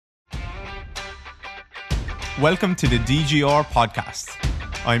Welcome to the DGR podcast.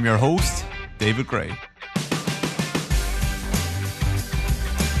 I'm your host, David Gray.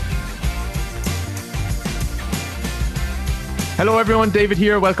 Hello everyone, David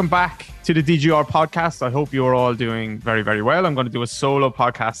here. Welcome back to the DGR podcast. I hope you're all doing very, very well. I'm going to do a solo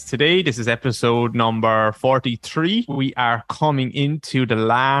podcast today. This is episode number 43. We are coming into the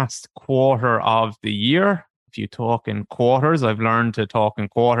last quarter of the year. If you talk in quarters, I've learned to talk in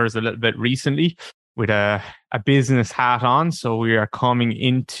quarters a little bit recently with a business hat on. So we are coming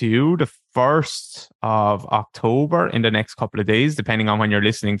into the 1st of October in the next couple of days, depending on when you're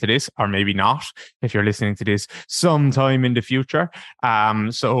listening to this, or maybe not, if you're listening to this sometime in the future.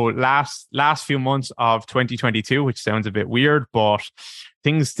 So last few months of 2022, which sounds a bit weird, but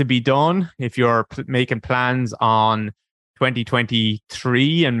things to be done. If you're making plans on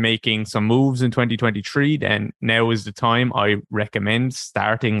 2023 and making some moves in 2023, then now is the time. I recommend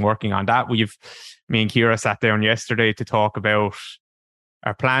starting working on that. Me and Kira sat down yesterday to talk about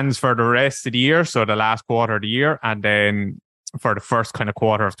our plans for the rest of the year, so the last quarter of the year, and then for the first kind of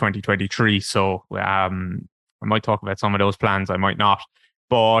quarter of 2023. So I might talk about some of those plans, I might not.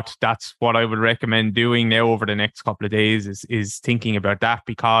 But that's what I would recommend doing now over the next couple of days is thinking about that,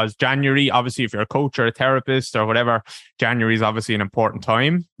 because January, obviously, if you're a coach or a therapist or whatever, January is obviously an important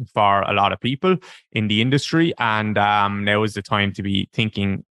time for a lot of people in the industry. And now is the time to be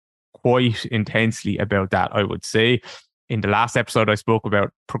thinking quite intensely about that, I would say. In the last episode, I spoke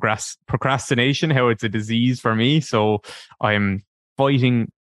about procrastination, how it's a disease for me. So I'm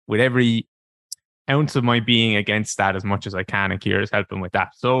fighting with every ounce of my being against that as much as I can, and Kira's helping with that.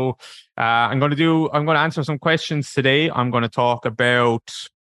 So I'm going to answer some questions today. I'm going to talk about,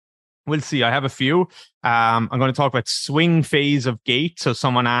 we'll see, I have a few. I'm going to talk about swing phase of gait. So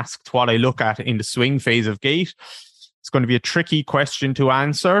someone asked what I look at in the swing phase of gait. It's going to be a tricky question to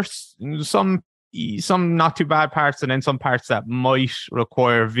answer. Some not too bad parts, and then some parts that might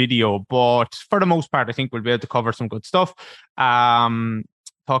require video. But for the most part, I think we'll be able to cover some good stuff.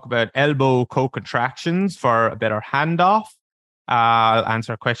 Talk about elbow co-contractions for a better handoff. I'll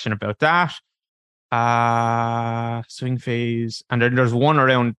answer a question about that. Swing phase. And then there's one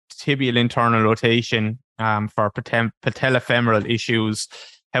around tibial internal rotation for patellofemoral issues.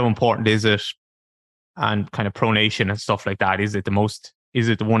 How important is it? And kind of pronation and stuff like that. Is it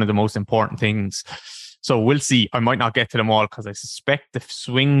one of the most important things? So we'll see. I might not get to them all because I suspect the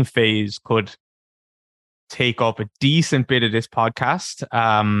swing phase could take up a decent bit of this podcast.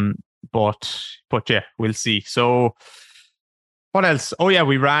 But yeah, we'll see. So what else? Oh yeah,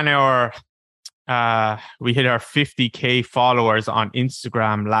 we ran we hit our 50K followers on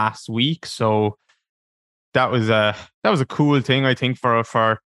Instagram last week. So that was a cool thing, I think, for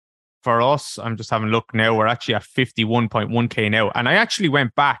us. I'm just having a look now. We're actually at 51.1K now. And I actually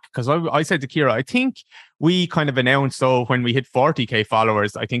went back because I said to Kira, I think we kind of announced, so when we hit 40K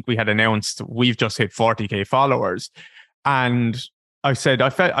followers, I think we had announced we've just hit 40K followers. And I said, I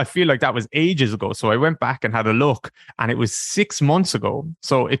feel like that was ages ago. So I went back and had a look, and it was 6 months ago.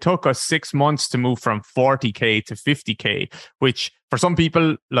 So it took us 6 months to move from 40K to 50K, which for some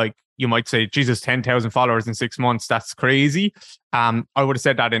people, like, you might say, Jesus, 10,000 followers in 6 months, that's crazy. I would have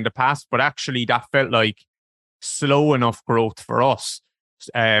said that in the past, but actually that felt like slow enough growth for us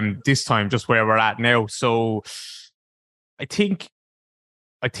this time, just where we're at now. So I think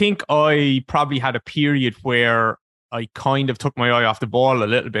I probably had a period where I kind of took my eye off the ball a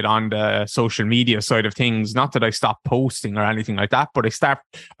little bit on the social media side of things. Not that I stopped posting or anything like that, but I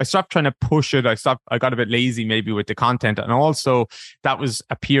stopped trying to push it. I got a bit lazy maybe with the content. And also that was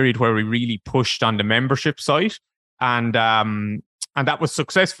a period where we really pushed on the membership site, and that was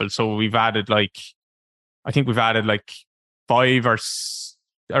successful. So we've added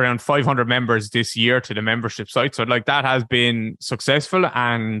around 500 members this year to the membership site. So like that has been successful,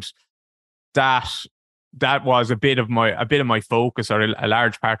 and that was a bit of my focus, or a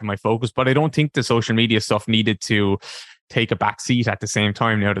large part of my focus. But I don't think the social media stuff needed to take a back seat at the same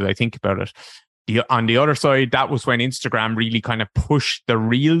time, now that I think about it. On the other side, that was when Instagram really kind of pushed the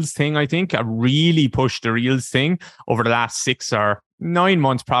Reels thing, I think. I really pushed the Reels thing over the last 6 or 9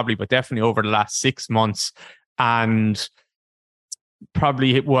 months probably, but definitely over the last 6 months. And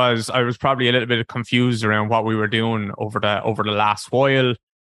probably I was probably a little bit confused around what we were doing over the last while.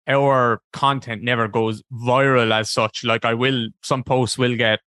 Our content never goes viral as such. Like some posts will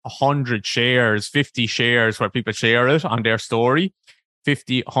get 100 shares, 50 shares where people share it on their story,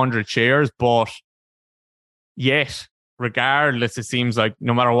 50, 100 shares. But yet, regardless, it seems like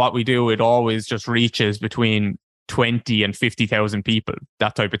no matter what we do, it always just reaches between 20 and 50,000 people,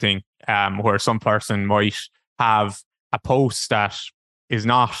 that type of thing, where some person might have a post that is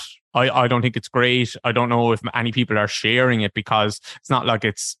not I don't think it's great. I don't know if any people are sharing it, because it's not like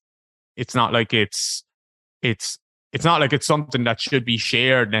it's not like it's it's not like it's something that should be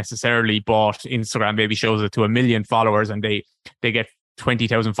shared necessarily, but Instagram maybe shows it to 1 million followers and they get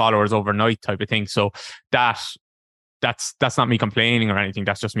 20,000 followers overnight type of thing. So that that's not me complaining or anything.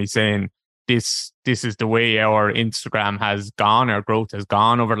 That's just me saying this is the way our Instagram has gone, our growth has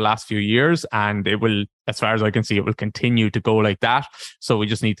gone over the last few years, and it will, as far as I can see, it will continue to go like that. So we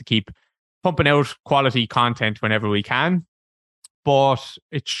just need to keep pumping out quality content whenever we can. But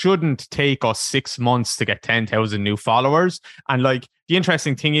it shouldn't take us 6 months to get 10,000 new followers. And like, the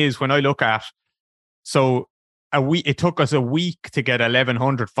interesting thing is, when I look at, so it took us a week to get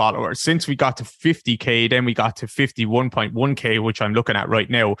 1,100 followers. Since we got to 50K, then we got to 51.1K, which I'm looking at right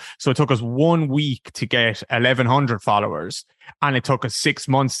now. So it took us 1 week to get 1,100 followers, and it took us 6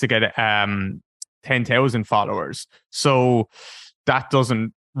 months to get 10,000 followers. So that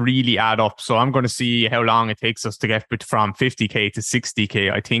doesn't really add up. So I'm going to see how long it takes us to get from 50K to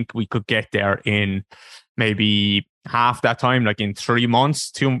 60K. I think we could get there in maybe half that time, like in 3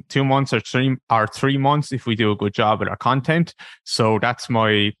 months, 2 months or 3 months, if we do a good job with our content. So that's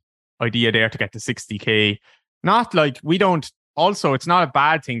my idea there, to get to 60K. Not like we don't, also, it's not a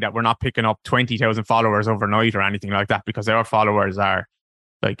bad thing that we're not picking up 20,000 followers overnight or anything like that, because our followers are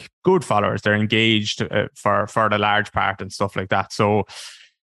like good followers. They're engaged for the large part and stuff like that. So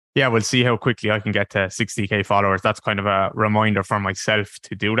yeah, we'll see how quickly I can get to 60K followers. That's kind of a reminder for myself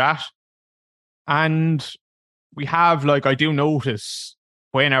to do that. And we have, like, I do notice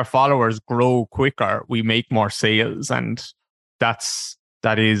when our followers grow quicker, we make more sales. And there's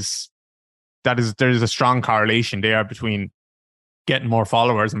a strong correlation there between getting more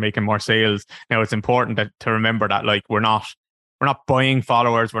followers and making more sales. Now, it's important to remember that, like, we're not buying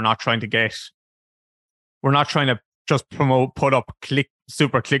followers. We're not trying to just put up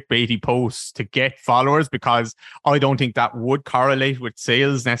super clickbaity posts to get followers, because I don't think that would correlate with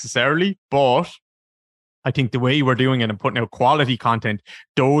sales necessarily. But I think the way we're doing it and putting out quality content,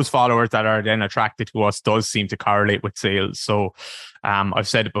 those followers that are then attracted to us does seem to correlate with sales. So I've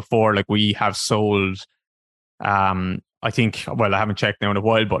said it before, like, we have sold, I think, well, I haven't checked now in a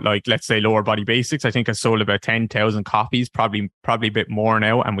while, but like, let's say Lower Body Basics, I think I sold about 10,000 copies, probably a bit more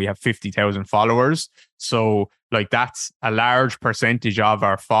now, and we have 50,000 followers. So like, that's a large percentage of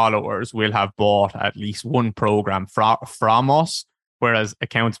our followers will have bought at least one program from us. Whereas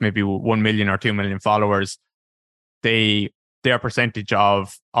accounts maybe 1 million or 2 million followers, their percentage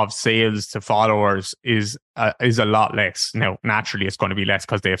of sales to followers is a lot less. Now, naturally, it's going to be less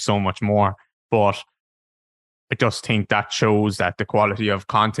because they have so much more. But I just think that shows that the quality of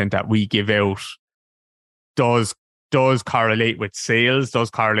content that we give out does correlate with sales, does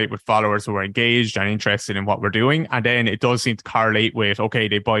correlate with followers who are engaged and interested in what we're doing. And then it does seem to correlate with, okay,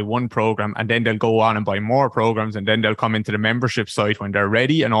 they buy one program and then they'll go on and buy more programs, and then they'll come into the membership site when they're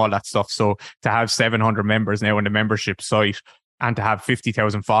ready and all that stuff. So to have 700 members now in the membership site and to have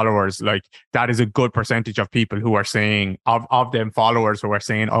 50,000 followers, like, that is a good percentage of people who are saying, of them followers who are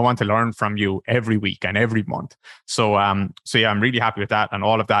saying, I want to learn from you every week and every month. So yeah, I'm really happy with that. And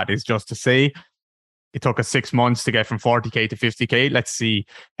all of that is just to say, it took us 6 months to get from 40K to 50K. Let's see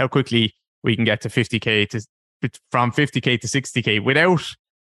how quickly we can get to 50K from 50K to 60K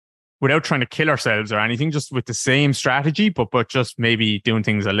without trying to kill ourselves or anything, just with the same strategy, but just maybe doing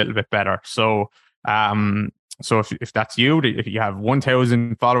things a little bit better. So, so if that's you, if you have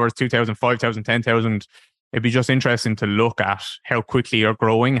 1,000 followers, 2,000, 5,000, 10,000, it'd be just interesting to look at how quickly you're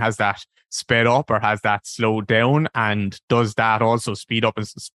growing. Has that sped up or has that slowed down? And does that also speed up? And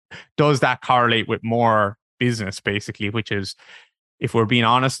does that correlate with more business, basically? Which is, if we're being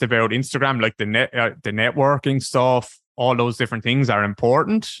honest about Instagram, like the networking stuff, all those different things are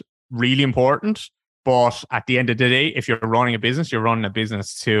important, really important. But at the end of the day, if you're running a business, you're running a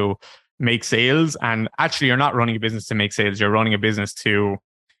business to make sales. And actually, you're not running a business to make sales. You're running a business to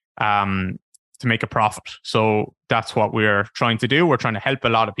make a profit. So that's what we're trying to do. We're trying to help a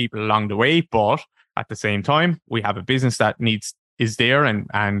lot of people along the way, but at the same time, we have a business that is there and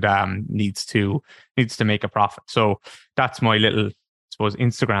needs to make a profit. So that's my little, I suppose,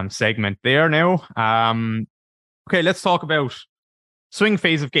 Instagram segment there now. Okay, let's talk about swing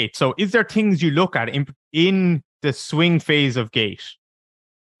phase of gate. So is there things you look at in the swing phase of gate?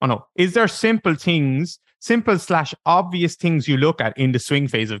 Oh no, is there simple / obvious things you look at in the swing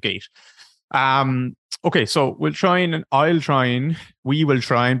phase of gate? Okay, so we will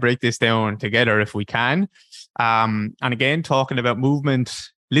try and break this down together if we can. And again, talking about movement,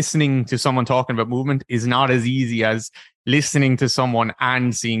 listening to someone talking about movement is not as easy as listening to someone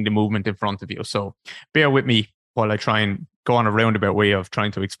and seeing the movement in front of you. So bear with me while I try and go on a roundabout way of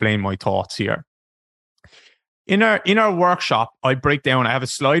trying to explain my thoughts here. In our workshop, I have a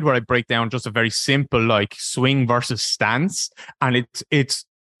slide where I break down just a very simple like swing versus stance, and it's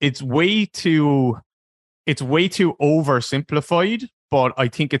way too oversimplified, but I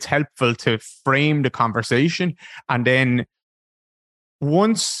think it's helpful to frame the conversation. And then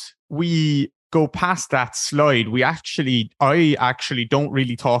once we go past that slide, I actually don't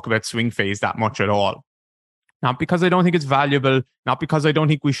really talk about swing phase that much at all. Not because I don't think it's valuable, not because I don't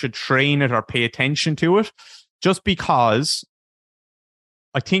think we should train it or pay attention to it, just because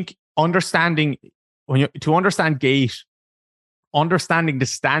I think to understand gait, understanding the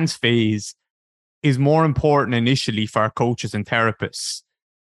stance phase is more important initially for our coaches and therapists,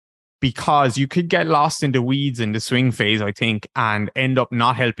 because you could get lost in the weeds in the swing phase, I think, and end up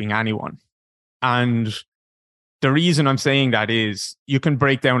not helping anyone. And the reason I'm saying that is you can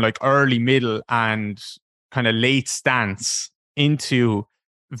break down like early, middle, and kind of late stance into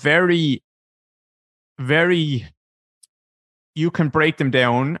very, very, you can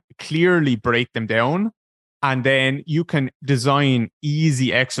clearly break them down, and then you can design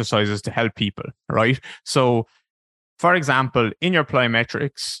easy exercises to help people, right? So, for example, in your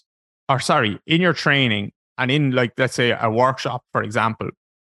plyometrics, in your training, and in like, let's say a workshop, for example,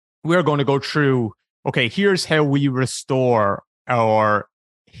 we're going to go through, okay, here's how we restore our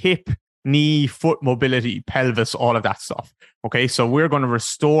hip, knee, foot mobility, pelvis, all of that stuff. Okay, so we're going to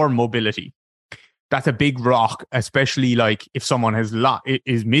restore mobility. That's a big rock, especially like if someone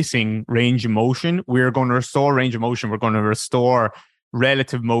is missing range of motion. We're going to restore range of motion. We're going to restore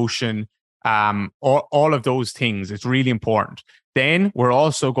relative motion, all of those things. It's really important. Then we're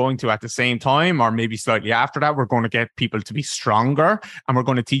also going to, at the same time, or maybe slightly after that, we're going to get people to be stronger, and we're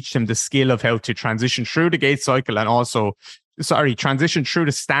going to teach them the skill of how to transition through the gait cycle, and also, transition through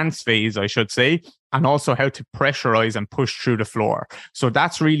the stance phase, I should say, and also how to pressurize and push through the floor. So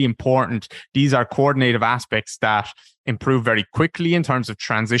that's really important. These are coordinative aspects that improve very quickly in terms of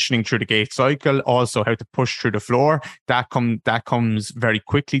transitioning through the gait cycle. Also, how to push through the floor. That comes very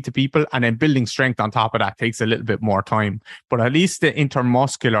quickly to people. And then building strength on top of that takes a little bit more time. But at least the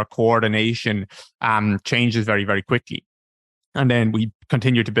intermuscular coordination changes very, very quickly. And then we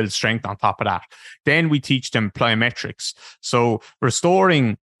continue to build strength on top of that. Then we teach them plyometrics. So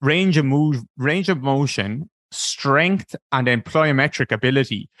restoring range of motion, strength, and then plyometric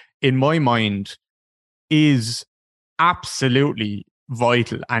ability, in my mind, is absolutely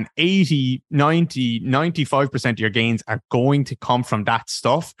vital. And 80, 90, 95% of your gains are going to come from that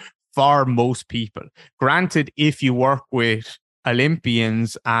stuff for most people. Granted, if you work with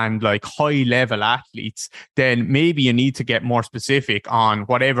Olympians and like high level athletes, then maybe you need to get more specific on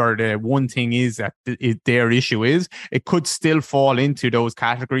whatever the one thing is that their issue is. It could still fall into those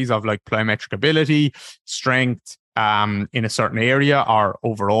categories of like plyometric ability, strength in a certain area, or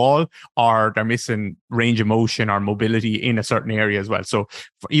overall, or they're missing range of motion or mobility in a certain area as well. So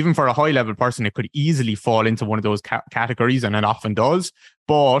even for a high level person, it could easily fall into one of those categories, and it often does.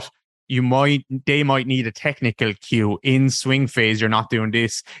 But they might need a technical cue. In swing phase, you're not doing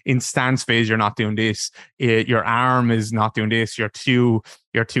this. In stance phase, you're not doing this. Your arm is not doing this. You're too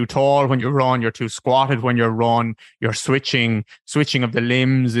tall when you run. You're too squatted when you run. You're switching of the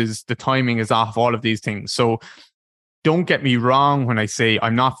limbs, the timing is off. All of these things. So don't get me wrong when I say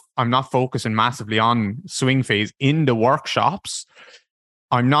I'm not focusing massively on swing phase in the workshops.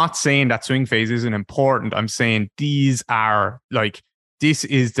 I'm not saying that swing phase isn't important. I'm saying this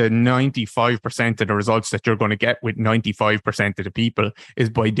is the 95% of the results that you're going to get with 95% of the people is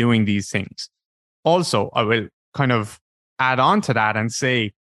by doing these things. Also, I will kind of add on to that and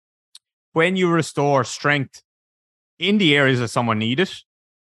say, when you restore strength in the areas that someone needed,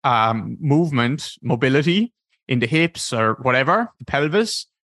 movement, mobility in the hips or whatever, the pelvis,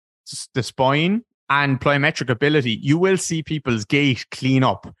 the spine, and plyometric ability, you will see people's gait clean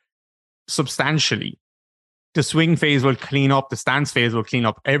up substantially. The swing phase will clean up. The stance phase will clean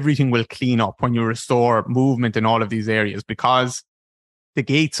up. Everything will clean up when you restore movement in all of these areas, because the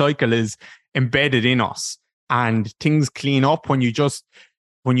gait cycle is embedded in us, and things clean up when you just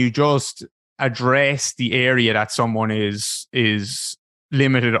address the area that someone is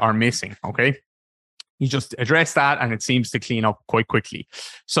limited or missing. Okay. You just address that and it seems to clean up quite quickly.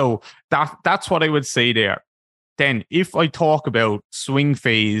 So that's what I would say there. Then if I talk about swing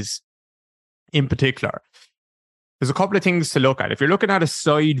phase in particular, there's a couple of things to look at. If you're looking at a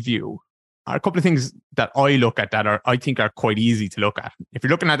side view, a couple of things that I look at that I think are quite easy to look at. If you're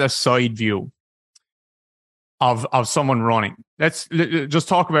looking at a side view of someone running, let's just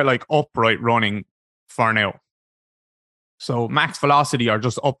talk about like upright running for now. So max velocity, or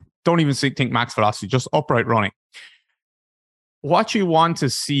just up, don't even think max velocity, just upright running. what you want to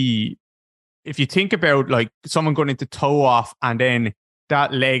see, if you think about like someone going into toe off and then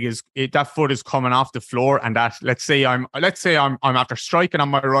that foot is coming off the floor, and that let's say I'm after striking on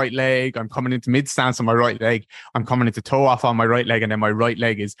my right leg, I'm coming into mid stance on my right leg, I'm coming into toe off on my right leg, and then my right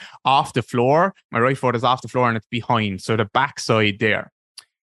leg is off the floor, my right foot is off the floor and it's behind, so the backside there.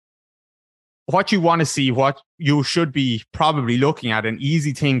 What you want to see, what you should be probably looking at, an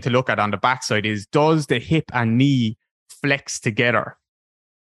easy thing to look at on the backside is, does the hip and knee flex together?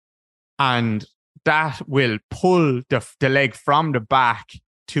 And that will pull the leg from the back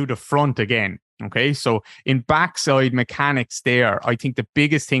to the front again. Okay, so in backside mechanics there, I think the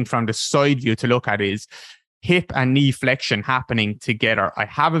biggest thing from the side view to look at is hip and knee flexion happening together. I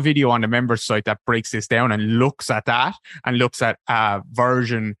have a video on the members site that breaks this down and looks at that, and looks at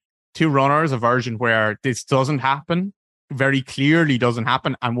version 2 runners, a version where this doesn't happen, very clearly doesn't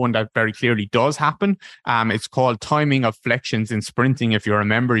happen, and one that very clearly does happen. It's called Timing of Flexions in Sprinting. If you're a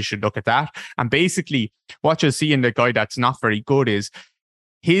member, you should look at that. And basically what you'll see in the guy that's not very good is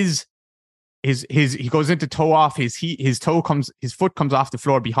he goes into toe off, his foot comes off the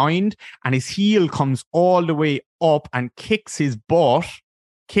floor behind, and his heel comes all the way up and kicks his butt,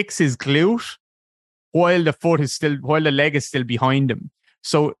 kicks his glute, while the leg is still behind him.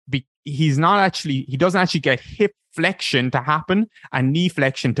 So he doesn't actually get hip flexion to happen and knee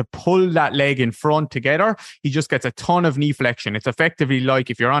flexion to pull that leg in front together. He just gets a ton of knee flexion. It's effectively like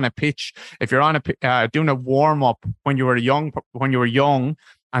if you're on a pitch, doing a warm up when you were young,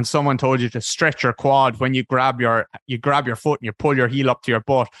 and someone told you to stretch your quad when you grab your foot and you pull your heel up to your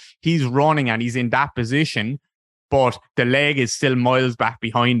butt. He's running and he's in that position, but the leg is still miles back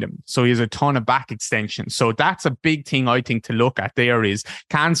behind him. So he has a ton of back extension. So that's a big thing I think to look at there is,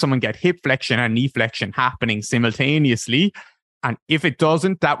 can someone get hip flexion and knee flexion happening simultaneously? And if it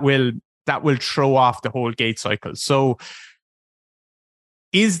doesn't, that will throw off the whole gait cycle. So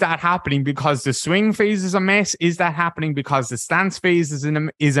is that happening because the swing phase is a mess? Is that happening because the stance phase is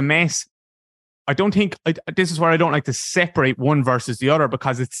a mess? I don't think this is where I don't like to separate one versus the other,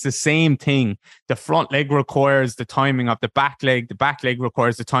 because it's the same thing. The front leg requires the timing of the back leg. The back leg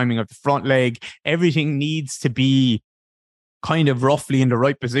requires the timing of the front leg. Everything needs to be kind of roughly in the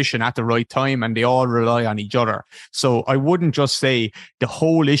right position at the right time, and they all rely on each other. So I wouldn't just say the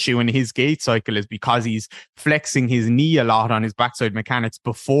whole issue in his gait cycle is because he's flexing his knee a lot on his backside mechanics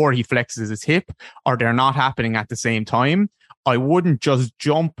before he flexes his hip, or they're not happening at the same time. I wouldn't just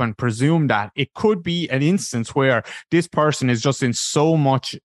jump and presume that. It could be an instance where this person is just in so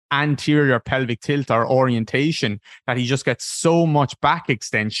much anterior pelvic tilt or orientation that he just gets so much back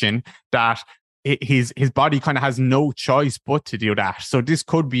extension that his body kind of has no choice but to do that. So this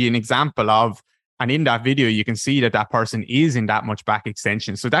could be an example of, and in that video, you can see that person is in that much back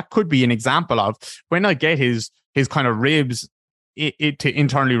extension. So that could be an example of, when I get his kind of ribs to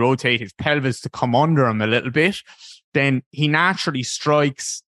internally rotate, his pelvis to come under him a little bit, then he naturally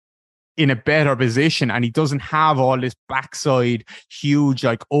strikes in a better position, and he doesn't have all this backside huge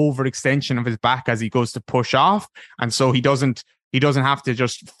like overextension of his back as he goes to push off. And so he doesn't have to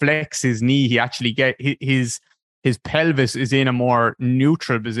just flex his knee. He actually his pelvis is in a more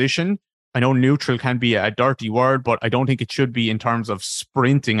neutral position. I know neutral can be a dirty word, but I don't think it should be in terms of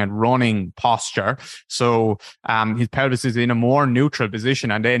sprinting and running posture. So his pelvis is in a more neutral position,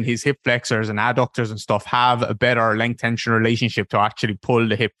 and then his hip flexors and adductors and stuff have a better length tension relationship to actually pull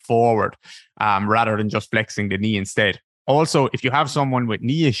the hip forward rather than just flexing the knee instead. Also, if you have someone with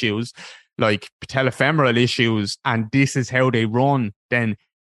knee issues, like patellofemoral issues, and this is how they run, then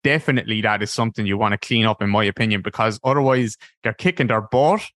definitely that is something you want to clean up, in my opinion, because otherwise they're kicking their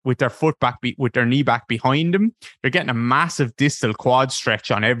butt with their foot back, with their knee back behind them. They're getting a massive distal quad stretch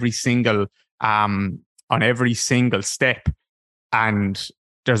on every single step, and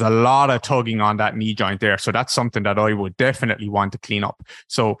there's a lot of tugging on that knee joint there. So that's something that I would definitely want to clean up.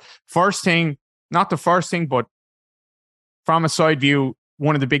 So not the first thing, but from a side view,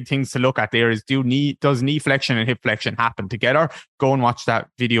 one of the big things to look at there is, does knee flexion and hip flexion happen together? Go and watch that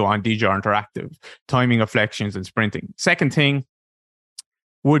video on DJR Interactive, timing of flexions and sprinting. Second thing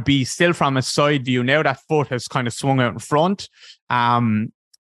would be, still from a side view, now that foot has kind of swung out in front,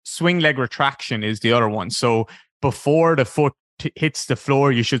 swing leg retraction is the other one. So before the foot hits the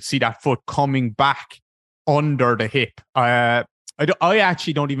floor, you should see that foot coming back under the hip. I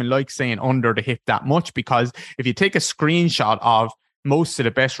actually don't even like saying under the hip that much, because if you take a screenshot of most of the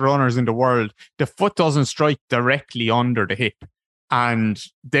best runners in the world, the foot doesn't strike directly under the hip. And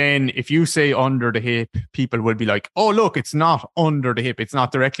then if you say under the hip, people will be like, oh, look, it's not under the hip. It's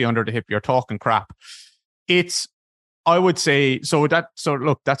not directly under the hip. You're talking crap. I would say, so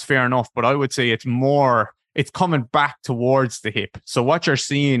look, that's fair enough. But I would say it's more it's coming back towards the hip. So what you're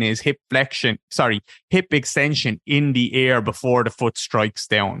seeing is hip extension in the air before the foot strikes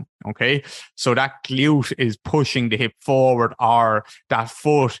down. Okay. So that glute is pushing the hip forward, or that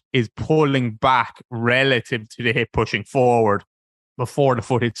foot is pulling back relative to the hip pushing forward before the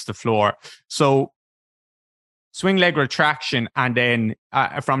foot hits the floor. So swing leg retraction, and then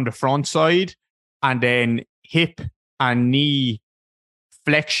from the front side, and then hip and knee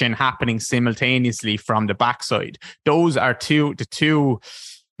flexion happening simultaneously from the backside. Those are the two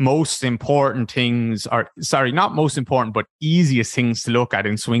most important things, or sorry, not most important, but easiest things to look at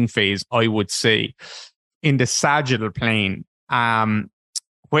in swing phase, I would say. In the sagittal plane,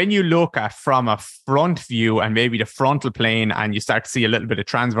 when you look at from a front view and maybe the frontal plane, and you start to see a little bit of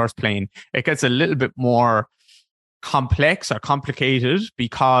transverse plane, it gets a little bit more complex or complicated,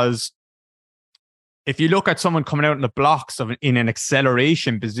 because if you look at someone coming out in the blocks in an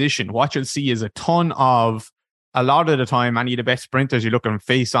acceleration position, what you'll see is a lot of the time, any of the best sprinters you look at them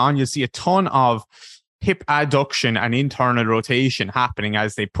face on, you'll see a ton of hip adduction and internal rotation happening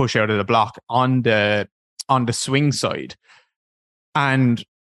as they push out of the block on the swing side. And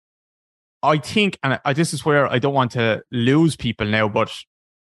I think, and this is where I don't want to lose people now, but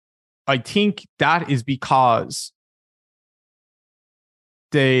I think that is because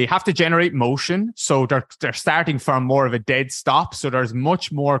they have to generate motion. So they're starting from more of a dead stop. So there's much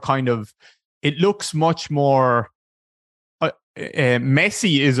more it looks much more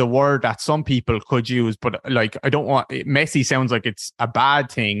messy is a word that some people could use, but like, messy sounds like it's a bad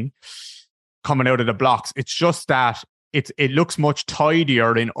thing coming out of the blocks. It's just that it looks much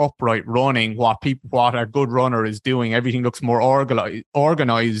tidier in upright running. What a good runner is doing, everything looks more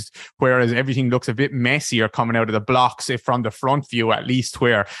organized, whereas everything looks a bit messier coming out of the blocks, if from the front view at least,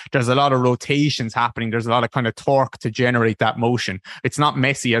 where there's a lot of rotations happening, there's a lot of kind of torque to generate that motion. It's not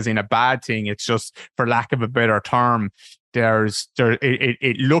messy as in a bad thing, it's just, for lack of a better term,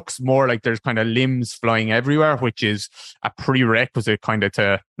 it looks more like there's kind of limbs flying everywhere, which is a prerequisite kind of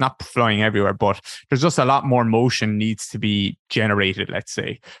to not flying everywhere, but there's just a lot more motion needs to be generated, let's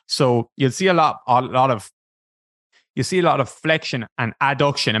say. So you'll see a lot of flexion and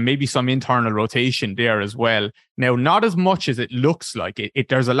adduction, and maybe some internal rotation there as well. Now, not as much as it looks like.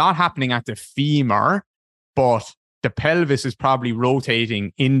 There's a lot happening at the femur, but the pelvis is probably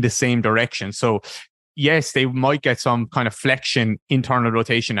rotating in the same direction. So yes, they might get some kind of flexion, internal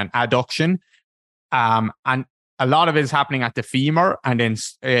rotation, and adduction. And a lot of it is happening at the femur, and then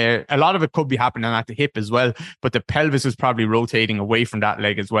a lot of it could be happening at the hip as well. But the pelvis is probably rotating away from that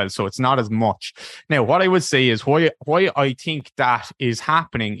leg as well. So it's not as much. Now, what I would say is why I think that is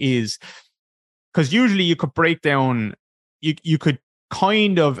happening is because usually you could break down, you could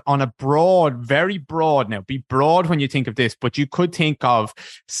kind of on a very broad, now be broad when you think of this, but you could think of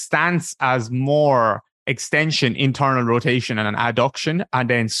stance as more extension, internal rotation, and an adduction, and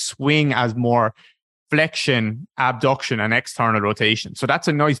then swing as more flexion, abduction, and external rotation. So that's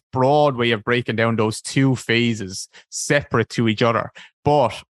a nice broad way of breaking down those two phases separate to each other.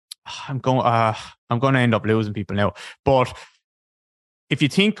 But I'm going to end up losing people now. But if you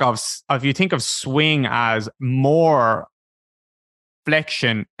think of swing as more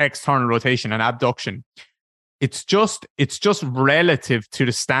flexion, external rotation, and abduction, it's just relative to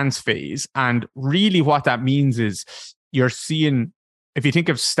the stance phase. And really what that means is you're seeing, if you think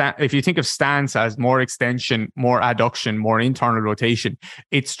of stance as more extension, more adduction, more internal rotation,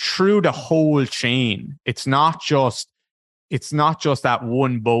 it's through the whole chain. It's not just that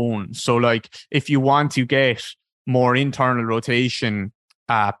one bone. So like, if you want to get more internal rotation,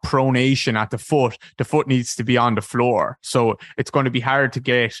 pronation at the foot needs to be on the floor. So it's going to be hard to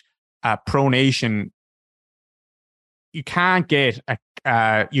get pronation. You can't get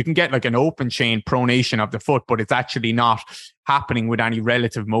you can get like an open chain pronation of the foot, but it's actually not happening with any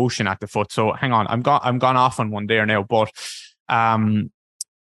relative motion at the foot. So hang on, I'm gone off on one there now. But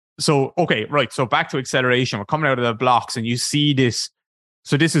so okay, right. So back to acceleration. We're coming out of the blocks, and you see this.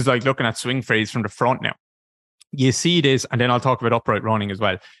 So this is like looking at swing phase from the front now. You see this, and then I'll talk about upright running as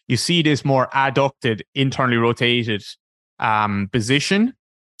well. You see this more adducted, internally rotated position.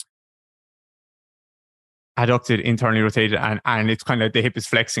 Adducted, internally rotated, and it's kind of the hip is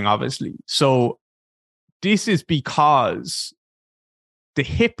flexing, obviously. So this is because the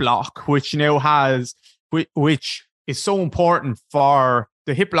hip lock, which is so important for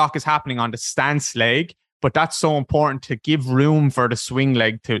the hip lock, is happening on the stance leg, but that's so important to give room for the swing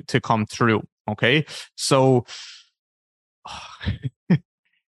leg to come through. Okay, so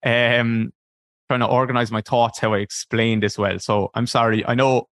trying to organize my thoughts how I explain this well. So I'm sorry. I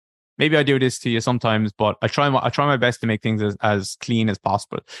know Maybe I do this to you sometimes, but I try my best to make things as clean as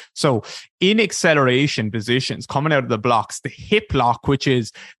possible. So in acceleration positions, coming out of the blocks, the hip lock, which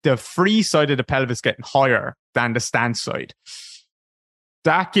is the free side of the pelvis getting higher than the stance side,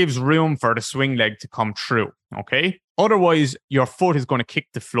 that gives room for the swing leg to come through. Okay. Otherwise, your foot is going to kick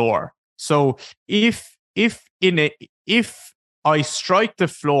the floor. So if I strike the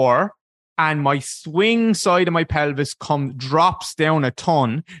floor and my swing side of my pelvis drops down a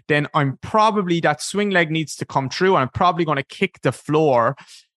ton, then that swing leg needs to come through, and I'm probably going to kick the floor,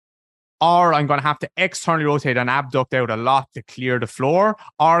 or I'm going to have to externally rotate and abduct out a lot to clear the floor,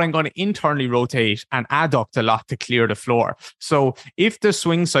 or I'm going to internally rotate and adduct a lot to clear the floor. So if the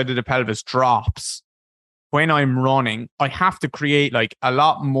swing side of the pelvis drops when I'm running, I have to create like a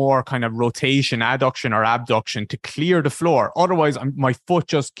lot more kind of rotation, adduction or abduction to clear the floor. Otherwise, my foot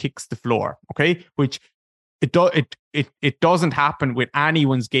just kicks the floor, okay? Which it doesn't happen with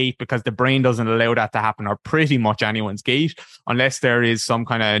anyone's gait, because the brain doesn't allow that to happen, or pretty much anyone's gait, unless there is some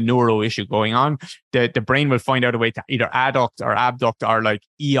kind of neuro issue going on. The brain will find out a way to either adduct or abduct or like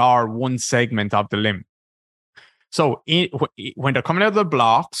ER one segment of the limb. So when they're coming out of the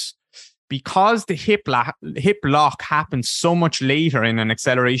blocks, because the hip lock happens so much later in an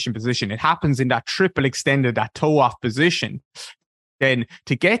acceleration position, it happens in that triple extended, that toe off position. Then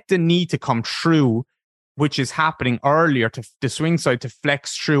to get the knee to come through, which is happening earlier, to the swing side to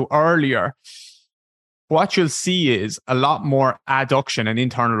flex through earlier, what you'll see is a lot more adduction and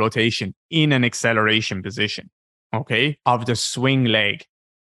internal rotation in an acceleration position, okay, of the swing leg.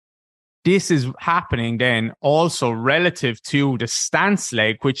 This is happening then also relative to the stance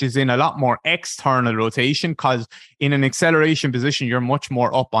leg, which is in a lot more external rotation, because in an acceleration position, you're much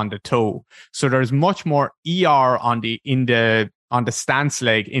more up on the toe. So there's much more ER on the stance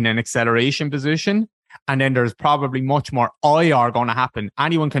leg in an acceleration position. And then there's probably much more IR going to happen.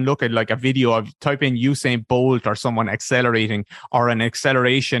 Anyone can look at like a video of, type in Usain Bolt or someone accelerating, or an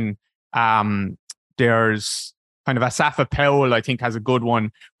acceleration. There's kind of Asafa Powell, I think, has a good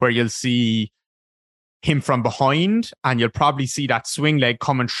one where you'll see him from behind, and you'll probably see that swing leg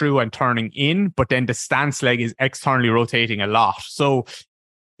coming through and turning in, but then the stance leg is externally rotating a lot. So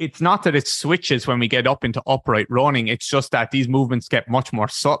it's not that it switches when we get up into upright running. It's just that these movements get much more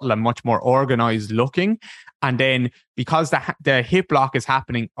subtle and much more organized looking. And then because the hip lock is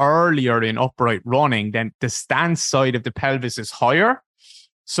happening earlier in upright running, then the stance side of the pelvis is higher.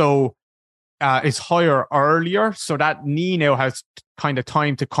 So is higher earlier, so that knee now has kind of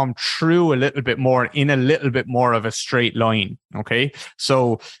time to come through a little bit more in a little bit more of a straight line. Okay,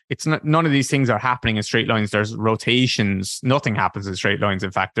 so it's not, none of these things are happening in straight lines. There's rotations. Nothing happens in straight lines. In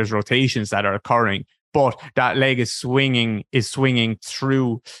fact, there's rotations that are occurring, but that leg is swinging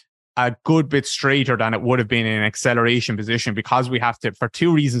through a good bit straighter than it would have been in an acceleration position, because we have to, for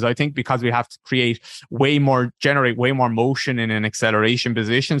two reasons, I think, because we have to generate way more motion in an acceleration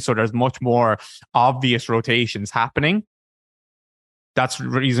position. So there's much more obvious rotations happening. That's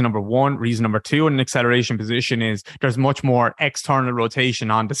reason number one. Reason number two, in an acceleration position, is there's much more external rotation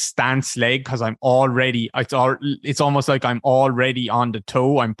on the stance leg, because it's almost like I'm already on the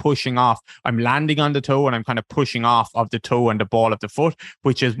toe. I'm pushing off. I'm landing on the toe and I'm kind of pushing off of the toe and the ball of the foot,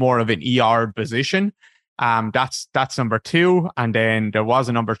 which is more of an ER position. That's number two. And then there was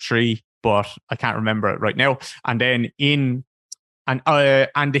a number three, but I can't remember it right now. And then and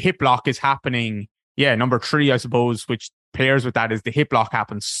the hip lock is happening. Yeah, number three, I suppose, which pairs with that, is the hip lock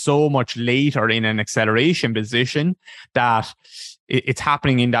happens so much later in an acceleration position that it's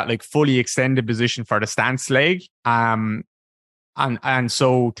happening in that like fully extended position for the stance leg. And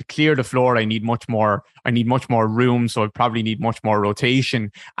so to clear the floor, I need much more room. So I probably need much more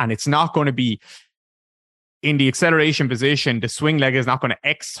rotation. And it's not going to be in the acceleration position. The swing leg is not going to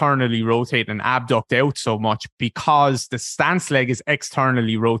externally rotate and abduct out so much, because the stance leg is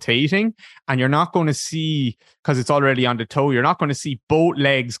externally rotating, and you're not going to see, because it's already on the toe, you're not going to see both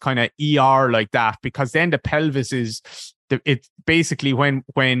legs kind of ER like that, because then the pelvis is, it's basically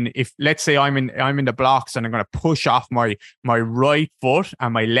if let's say I'm in the blocks and I'm going to push off my right foot,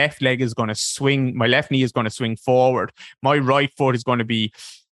 and my left leg is going to swing, my left knee is going to swing forward. My right foot is going to be,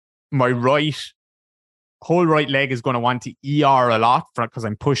 my whole right leg is going to want to ER a lot, because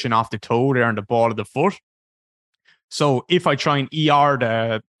I'm pushing off the toe there and the ball of the foot. So if I try and ER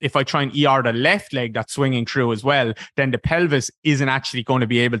the left leg that's swinging through as well, then the pelvis isn't actually going to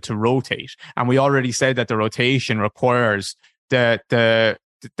be able to rotate. And we already said that the rotation requires that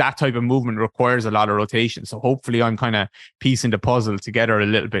type of movement requires a lot of rotation. So hopefully I'm kind of piecing the puzzle together a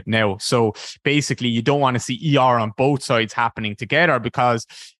little bit now. So basically you don't want to see ER on both sides happening together, because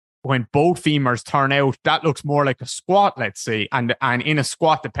when both femurs turn out, that looks more like a squat, let's say. And in a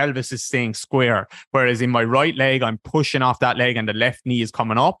squat, the pelvis is staying square. Whereas in my right leg, I'm pushing off that leg and the left knee is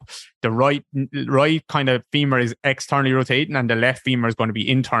coming up. The right kind of femur is externally rotating and the left femur is going to be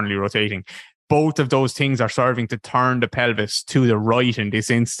internally rotating. Both of those things are serving to turn the pelvis to the right in this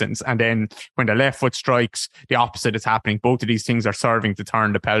instance. And then when the left foot strikes, the opposite is happening. Both of these things are serving to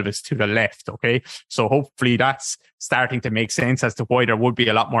turn the pelvis to the left. Okay. So hopefully that's starting to make sense as to why there would be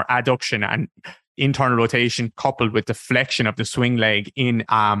a lot more adduction and internal rotation coupled with the flexion of the swing leg in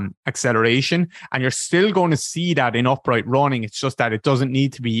acceleration. And you're still going to see that in upright running. It's just that it doesn't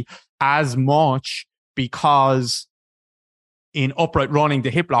need to be as much, because in upright running, the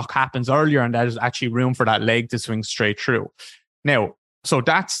hip lock happens earlier and there's actually room for that leg to swing straight through. Now, so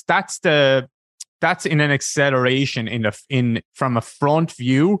that's in an acceleration from a front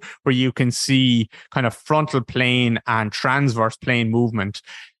view where you can see kind of frontal plane and transverse plane movement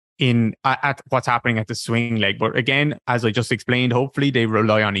at what's happening at the swing leg. But again, as I just explained, hopefully they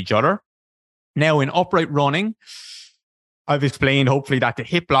rely on each other. Now, in upright running, I've explained hopefully that the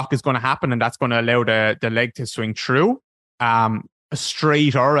hip lock is going to happen and that's going to allow the leg to swing through.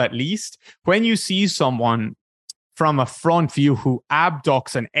 Straighter at least. When you see someone from a front view who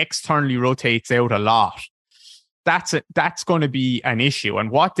abducts and externally rotates out a lot, that's going to be an issue. And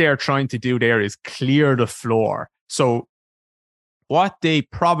what they're trying to do there is clear the floor. So what they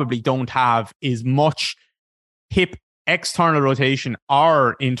probably don't have is much hip external rotation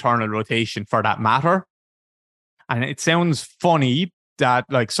or internal rotation for that matter. And it sounds funny that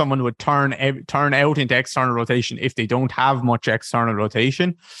like someone would turn out into external rotation if they don't have much external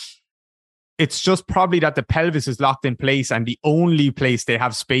rotation. It's just probably that the pelvis is locked in place and the only place they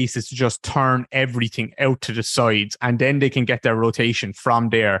have space is to just turn everything out to the sides, and then they can get their rotation from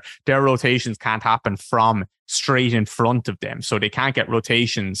there. Their rotations can't happen from straight in front of them. So they can't get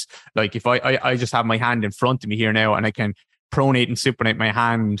rotations. Like if I just have my hand in front of me here now and I can pronate and supinate my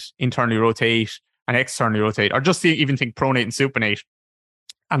hand, internally rotate and externally rotate, or just even think pronate and supinate,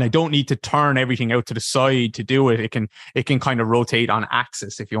 and I don't need to turn everything out to the side to do it. It can kind of rotate on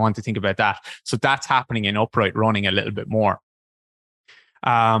axis if you want to think about that. So that's happening in upright running a little bit more.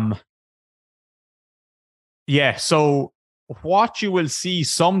 So what you will see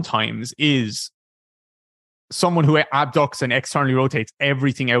sometimes is someone who abducts and externally rotates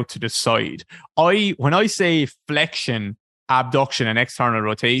everything out to the side. When I say flexion, abduction, and external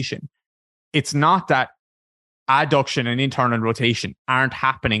rotation, it's not that adduction and internal rotation aren't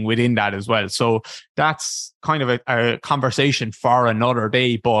happening within that as well. So that's kind of a conversation for another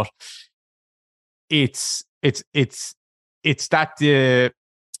day, but it's that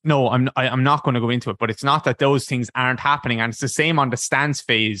no, I'm not going to go into it, but it's not that those things aren't happening. And it's the same on the stance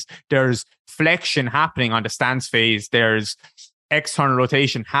phase. There's flexion happening on the stance phase. There's external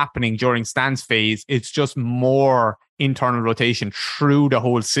rotation happening during stance phase. It's just more internal rotation through the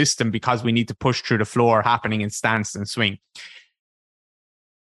whole system because we need to push through the floor happening in stance and swing.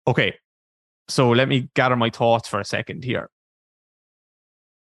 Okay, so let me gather my thoughts for a second here.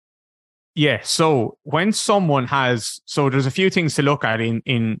 Yeah, so when someone so there's a few things to look at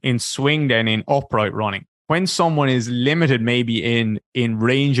in swing then in upright running. When someone is limited maybe in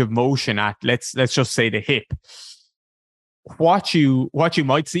range of motion at let's just say the hip, what you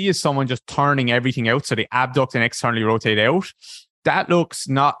might see is someone just turning everything out, so they abduct and externally rotate out. That looks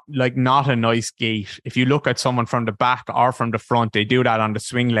not a nice gait. If you look at someone from the back or from the front, they do that on the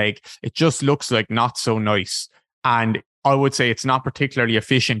swing leg. It just looks like not so nice. And I would say it's not particularly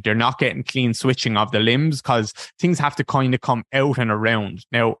efficient. They're not getting clean switching of the limbs because things have to kind of come out and around.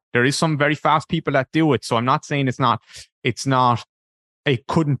 Now, there is some very fast people that do it. So I'm not saying it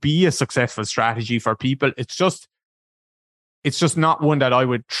couldn't be a successful strategy for people. It's just not one that I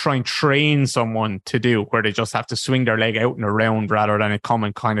would try and train someone to do, where they just have to swing their leg out and around rather than it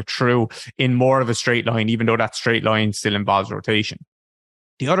coming kind of through in more of a straight line, even though that straight line still involves rotation.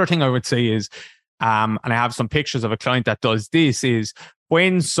 The other thing I would say is, and I have some pictures of a client that does this, is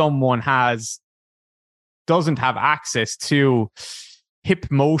when someone doesn't have access to hip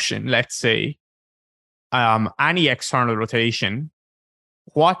motion, let's say, any external rotation,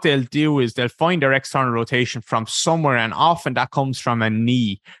 what they'll do is they'll find their external rotation from somewhere, and often that comes from a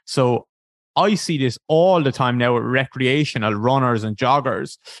knee. So I see this all the time now with recreational runners and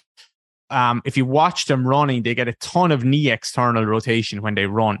joggers. If you watch them running, they get a ton of knee external rotation when they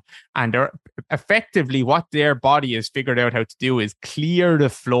run. And they're effectively, what their body has figured out how to do is clear the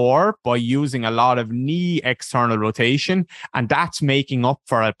floor by using a lot of knee external rotation. And that's making up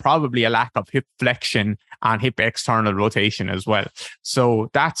for probably a lack of hip flexion and hip external rotation as well. So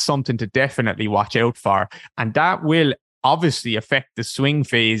that's something to definitely watch out for. And that will obviously affect the swing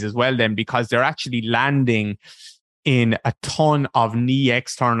phase as well then, because they're actually landing in a ton of knee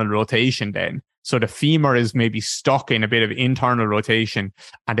external rotation then. So the femur is maybe stuck in a bit of internal rotation,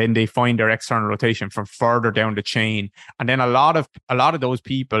 and then they find their external rotation from further down the chain. And then a lot of those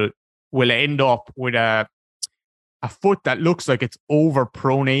people will end up with a foot that looks like it's over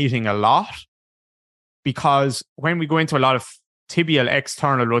pronating a lot, because when we go into a lot of tibial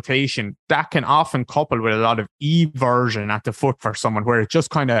external rotation, that can often couple with a lot of eversion at the foot for someone, where it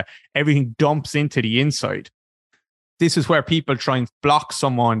just kind of everything dumps into the inside. This is where people try and block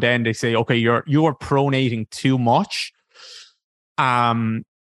someone. Then they say, okay, you're pronating too much. And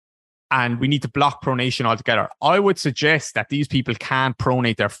we need to block pronation altogether. I would suggest that these people can't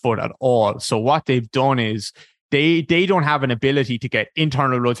pronate their foot at all. So what they've done is they don't have an ability to get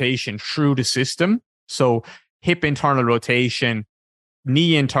internal rotation through the system. So hip internal rotation,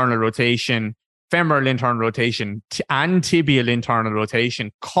 knee internal rotation, femoral internal rotation, and tibial internal rotation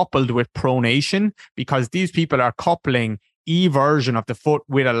coupled with pronation, because these people are coupling eversion of the foot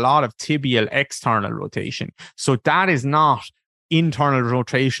with a lot of tibial external rotation. So that is not internal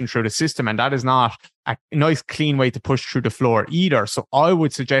rotation through the system, and that is not a nice clean way to push through the floor either. So I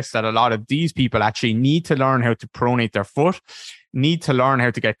would suggest that a lot of these people actually need to learn how to pronate their foot, need to learn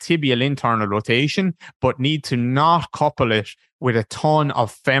how to get tibial internal rotation, but need to not couple it with a ton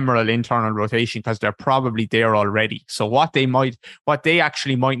of femoral internal rotation, because they're probably there already. So what they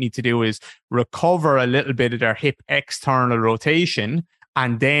actually might need to do is recover a little bit of their hip external rotation,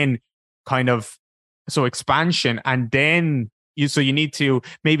 and then so expansion, and then you need to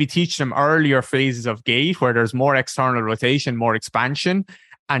maybe teach them earlier phases of gait where there's more external rotation, more expansion,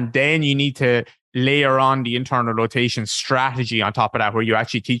 and then you need to layer on the internal rotation strategy on top of that, where you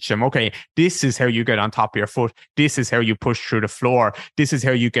actually teach them, okay, this is how you get on top of your foot. This is how you push through the floor. This is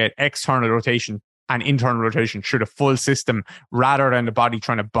how you get external rotation and internal rotation through the full system, rather than the body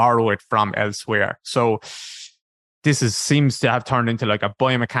trying to borrow it from elsewhere. So this seems to have turned into like a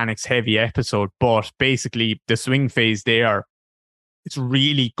biomechanics heavy episode, but basically the swing phase there, it's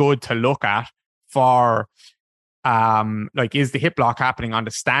really good to look at for is the hip lock happening on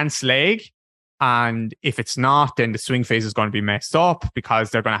the stance leg? And if it's not, then the swing phase is going to be messed up,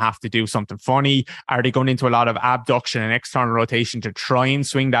 because they're going to have to do something funny. Are they going into a lot of abduction and external rotation to try and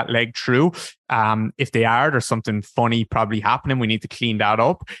swing that leg through? If they are, there's something funny probably happening. We need to clean that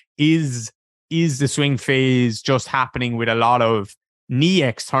up. Is the swing phase just happening with a lot of knee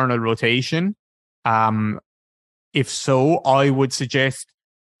external rotation? If so, I would suggest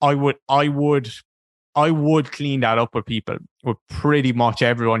I would clean that up with people, with pretty much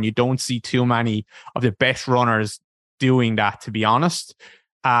everyone. You don't see too many of the best runners doing that, to be honest.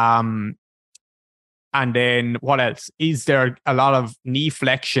 And then what else? Is there a lot of knee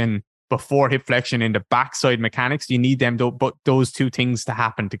flexion before hip flexion in the backside mechanics? You need those two things to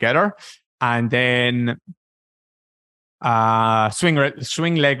happen together. And then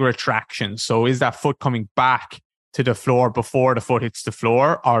swing leg retraction. So is that foot coming back to the floor before the foot hits the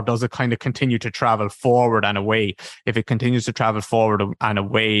floor, or does it kind of continue to travel forward and away? If it continues to travel forward and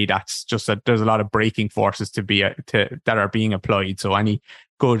away, that's just there's a lot of braking forces that are being applied. So any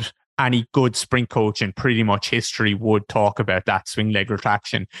good sprint coach in pretty much history would talk about that swing leg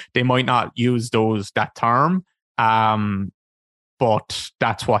retraction. They might not use that term, but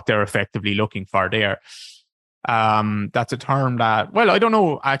that's what they're effectively looking for there. That's a term that, well, I don't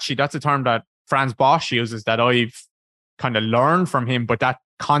know, actually, that's a term that Franz Bosch uses that I've kind of learned from him, but that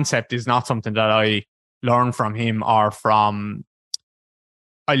concept is not something that I learned from him or from.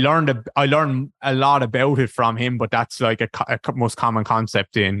 I learned a lot about it from him, but that's like a most common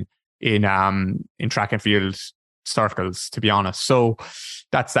concept in track and field circles, to be honest. So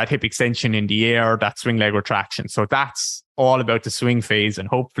that's that hip extension in the air, that swing leg retraction. So that's all about the swing phase, and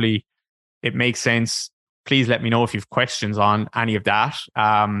hopefully it makes sense. Please let me know if you have questions on any of that.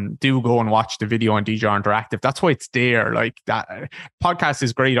 Do go and watch the video on DJR Interactive. That's why it's there. Like, that podcast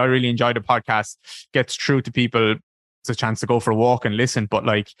is great. I really enjoy the podcast. Gets through to people. It's a chance to go for a walk and listen. But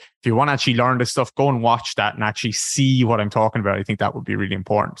like, if you want to actually learn this stuff, go and watch that and actually see what I'm talking about. I think that would be really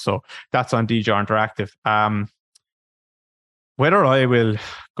important. So that's on DJR Interactive. Whether I will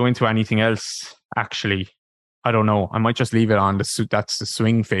go into anything else, actually, I don't know. I might just leave it on that's the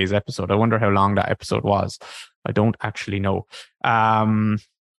swing phase episode. I wonder how long that episode was. I don't actually know.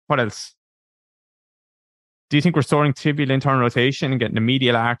 What else? Do you think restoring tibial internal rotation and getting the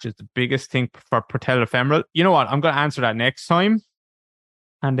medial arch is the biggest thing for patellofemoral? You know what? I'm going to answer that next time.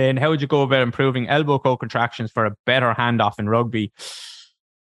 And then, how would you go about improving elbow co-contractions for a better handoff in rugby?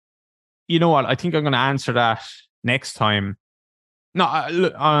 You know what? I think I'm going to answer that next time. No,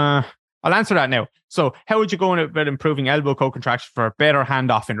 I'll answer that now. So how would you go about improving elbow co-contraction for a better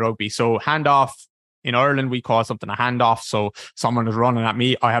handoff in rugby? So handoff in Ireland, we call something a handoff. So someone is running at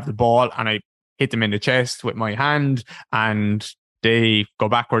me, I have the ball and I hit them in the chest with my hand and they go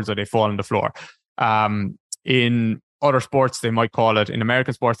backwards or they fall on the floor. In other sports, they might call it, in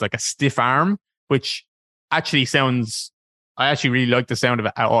American sports, like a stiff arm, which actually sounds, I actually really like the sound of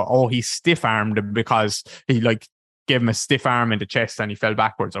it. Oh, he's stiff armed because he like gave him a stiff arm in the chest and he fell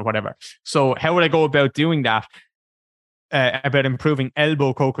backwards or whatever. So how would I go about doing that? About improving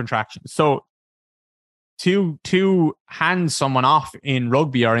elbow co-contraction. So to hand someone off in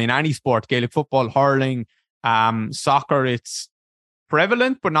rugby or in any sport, Gaelic football, hurling, soccer, it's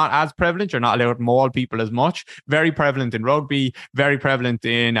prevalent, but not as prevalent. You're not allowed to maul people as much. Very prevalent in rugby, very prevalent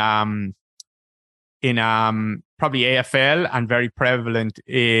in probably AFL, and very prevalent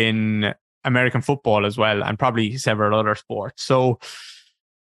in American football as well, and probably several other sports. So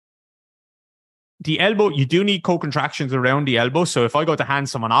the elbow, you do need co-contractions around the elbow. So if I go to hand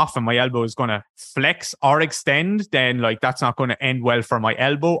someone off and my elbow is going to flex or extend, then like that's not going to end well for my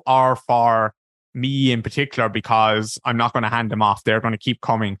elbow or for me in particular, because I'm not going to hand them off. They're going to keep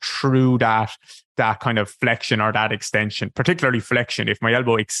coming through that kind of flexion or that extension, particularly flexion. If my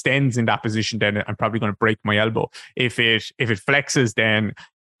elbow extends in that position, then I'm probably going to break my elbow. If it flexes, then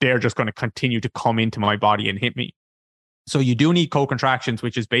they're just going to continue to come into my body and hit me. So you do need co-contractions,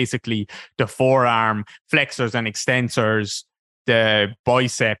 which is basically the forearm flexors and extensors, the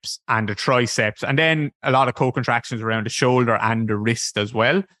biceps and the triceps, and then a lot of co-contractions around the shoulder and the wrist as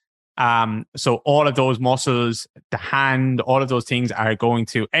well. So all of those muscles, the hand, all of those things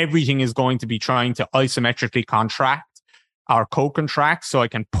everything is going to be trying to isometrically contract or co-contract so I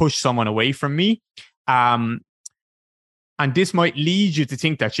can push someone away from me. And this might lead you to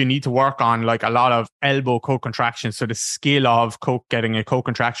think that you need to work on like a lot of elbow co-contractions. So the skill of getting a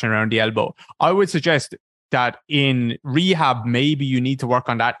co-contraction around the elbow. I would suggest that in rehab, maybe you need to work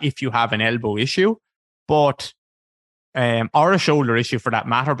on that if you have an elbow issue, or a shoulder issue for that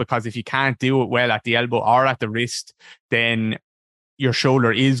matter, because if you can't do it well at the elbow or at the wrist, then your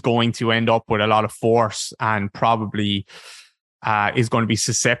shoulder is going to end up with a lot of force and probably is going to be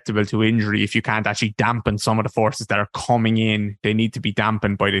susceptible to injury if you can't actually dampen some of the forces that are coming in. They need to be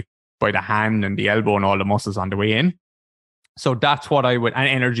dampened by the hand and the elbow and all the muscles on the way in. So that's what and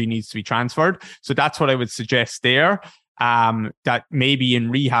energy needs to be transferred. So that's what I would suggest there. That maybe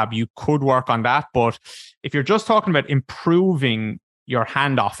in rehab you could work on that. But if you're just talking about improving your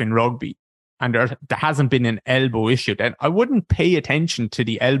handoff in rugby and there hasn't been an elbow issue, then I wouldn't pay attention to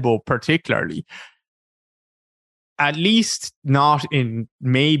the elbow particularly. At least not in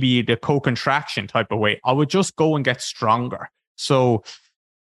maybe the co-contraction type of way. I would just go and get stronger. So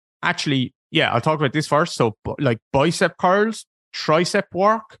actually, yeah, I'll talk about this first. So like bicep curls, tricep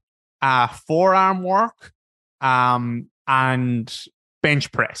work, forearm work, and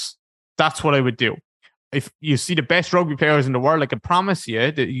bench press. That's what I would do. If you see the best rugby players in the world, I can promise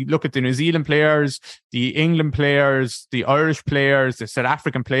you that you look at the New Zealand players, the England players, the Irish players, the South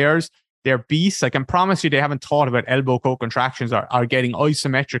African players, they're beasts. I can promise you they haven't thought about elbow co-contractions or getting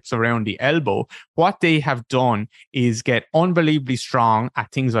isometrics around the elbow. What they have done is get unbelievably strong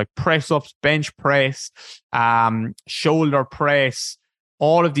at things like press-ups, bench press, shoulder press,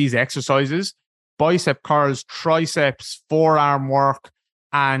 all of these exercises, bicep curls, triceps, forearm work.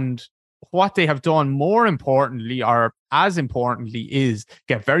 And what they have done more importantly, or as importantly, is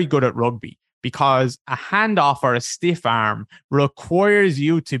get very good at rugby. Because a handoff or a stiff arm requires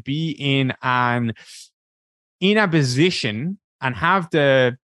you to be in a position and have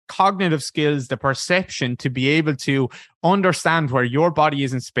the cognitive skills, the perception to be able to understand where your body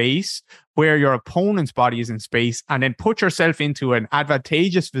is in space, where your opponent's body is in space, and then put yourself into an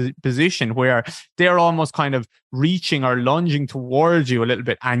advantageous position where they're almost kind of reaching or lunging towards you a little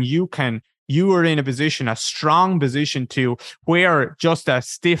bit, and you are in a strong position to where just a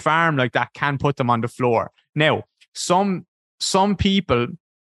stiff arm like that can put them on the floor. Now, some people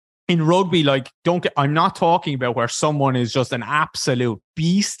in rugby, I'm not talking about where someone is just an absolute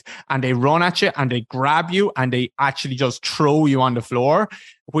beast and they run at you and they grab you and they actually just throw you on the floor,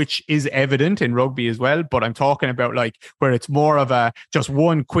 which is evident in rugby as well. But I'm talking about where it's more of a just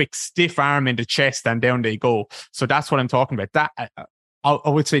one quick stiff arm in the chest and down they go. So that's what I'm talking about. That I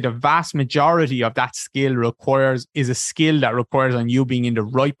would say the vast majority of that skill is a skill that requires on you being in the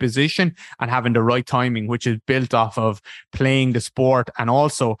right position and having the right timing, which is built off of playing the sport and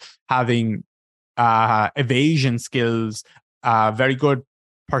also having evasion skills, very good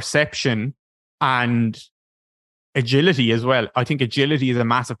perception, and agility as well. I think agility is a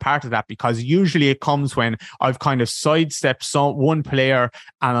massive part of that, because usually it comes when I've kind of sidestepped one player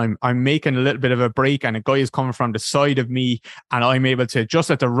and I'm making a little bit of a break, and a guy is coming from the side of me, and I'm able to,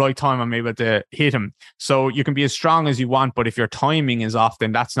 just at the right time, I'm able to hit him. So you can be as strong as you want, but if your timing is off,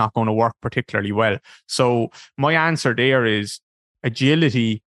 then that's not going to work particularly well. So my answer there is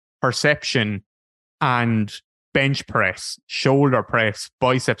agility, perception, and bench press, shoulder press,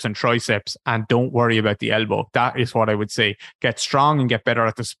 biceps and triceps, and don't worry about the elbow. That is what I would say. Get strong and get better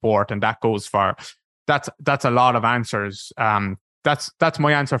at the sport, and that goes for that's a lot of answers. That's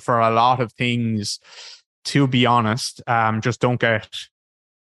my answer for a lot of things, to be honest. Just don't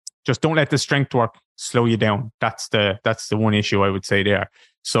let the strength work slow you down. That's the one issue I would say there.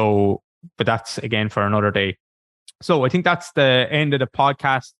 So, but that's again for another day. So I think that's the end of the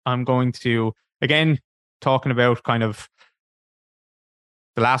podcast. I'm going to, again, talking about kind of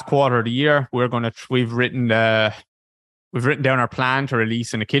the last quarter of the year. We've written down our plan to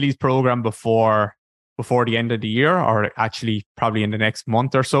release an Achilles program before the end of the year, or actually probably in the next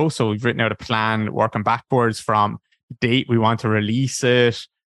month or so. So we've written out a plan working backwards from the date we want to release it,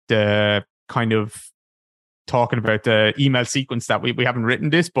 the kind of talking about the email sequence that we haven't written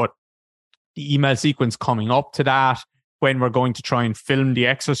this, but the email sequence coming up to that, when we're going to try and film the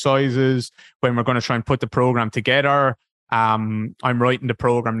exercises, when we're going to try and put the program together. I'm writing the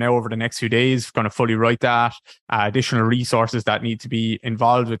program now over the next few days, going to fully write that, additional resources that need to be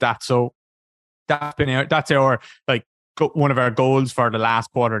involved with that. So that's our, like, one of our goals for the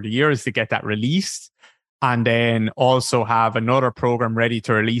last quarter of the year is to get that released, and then also have another program ready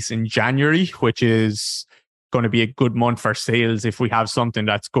to release in January, which is going to be a good month for sales if we have something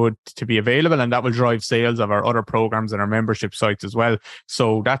that's good to be available, and that will drive sales of our other programs and our membership sites as well.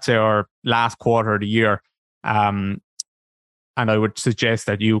 So that's our last quarter of the year. And I would suggest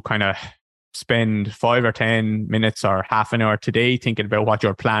that you kind of spend 5 or 10 minutes or half an hour today thinking about what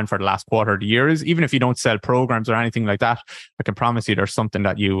your plan for the last quarter of the year is. Even if you don't sell programs or anything like that, I can promise you there's something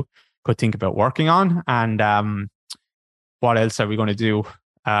that you could think about working on. And what else are we going to do?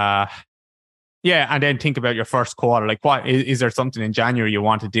 Yeah, and then think about your first quarter. Like, what is there something in January you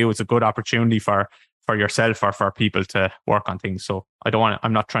want to do? It's a good opportunity for yourself or for people to work on things. So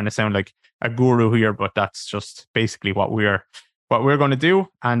I'm not trying to sound like a guru here, but that's just basically what we're going to do.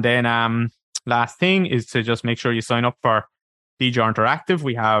 And then last thing is to just make sure you sign up for DGR Interactive.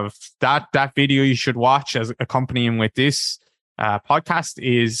 We have that video you should watch as accompanying with this podcast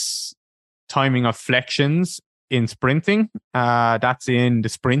is timing of flexions in sprinting. That's in the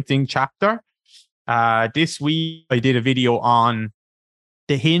sprinting chapter. This week, I did a video on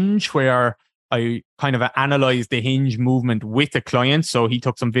the hinge where I kind of analyzed the hinge movement with a client. So he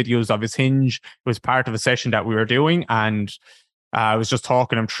took some videos of his hinge. It was part of a session that we were doing. And I was just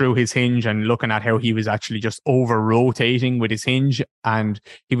talking him through his hinge and looking at how he was actually just over rotating with his hinge. And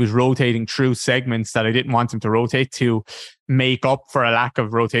he was rotating through segments that I didn't want him to rotate to make up for a lack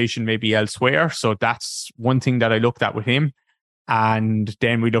of rotation maybe elsewhere. So that's one thing that I looked at with him. And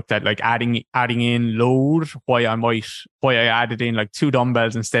then we looked at like adding in load, why I added in like 2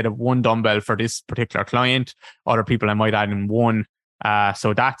 dumbbells instead of 1 dumbbell for this particular client. Other people I might add in 1.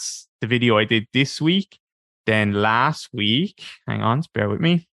 So that's the video I did this week. Then last week, hang on, bear with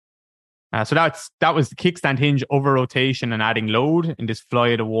me. So that was the kickstand hinge over rotation and adding load. In this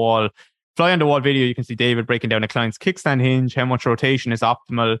fly on the wall video, you can see David breaking down a client's kickstand hinge, how much rotation is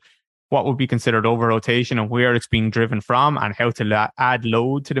optimal, what would be considered over rotation and where it's being driven from, and how to add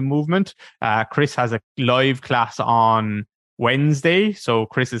load to the movement. Chris has a live class on Wednesday. So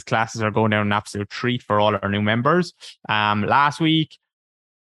Chris's classes are going down an absolute treat for all our new members. Last week,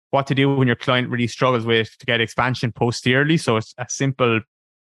 what to do when your client really struggles to get expansion posteriorly. So it's a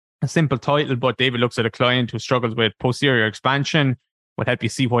simple title, but David looks at a client who struggles with posterior expansion, will help you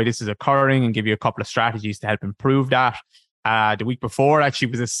see why this is occurring and give you a couple of strategies to help improve that. The week before actually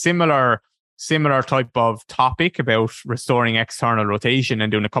was a similar type of topic about restoring external rotation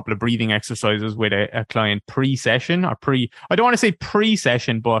and doing a couple of breathing exercises with a client pre-session or I don't want to say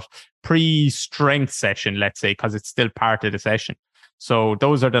pre-session, but pre-strength session, let's say, because it's still part of the session. So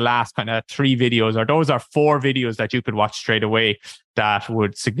those are the last kind of 3 videos, or those are 4 videos that you could watch straight away that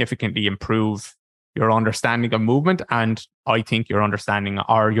would significantly improve your understanding of movement. And I think your understanding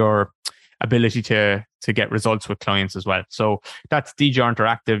or your ability to get results with clients as well. So that's DGR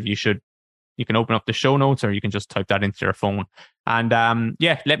Interactive. You can open up the show notes or you can just type that into your phone. And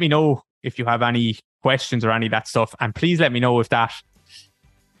let me know if you have any questions or any of that stuff. And please let me know if that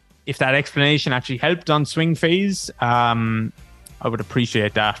explanation actually helped on swing phase. I would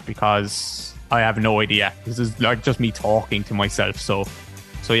appreciate that, because I have no idea. This is like just me talking to myself. So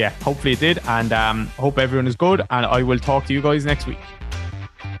So yeah, hopefully it did. And hope everyone is good. And I will talk to you guys next week.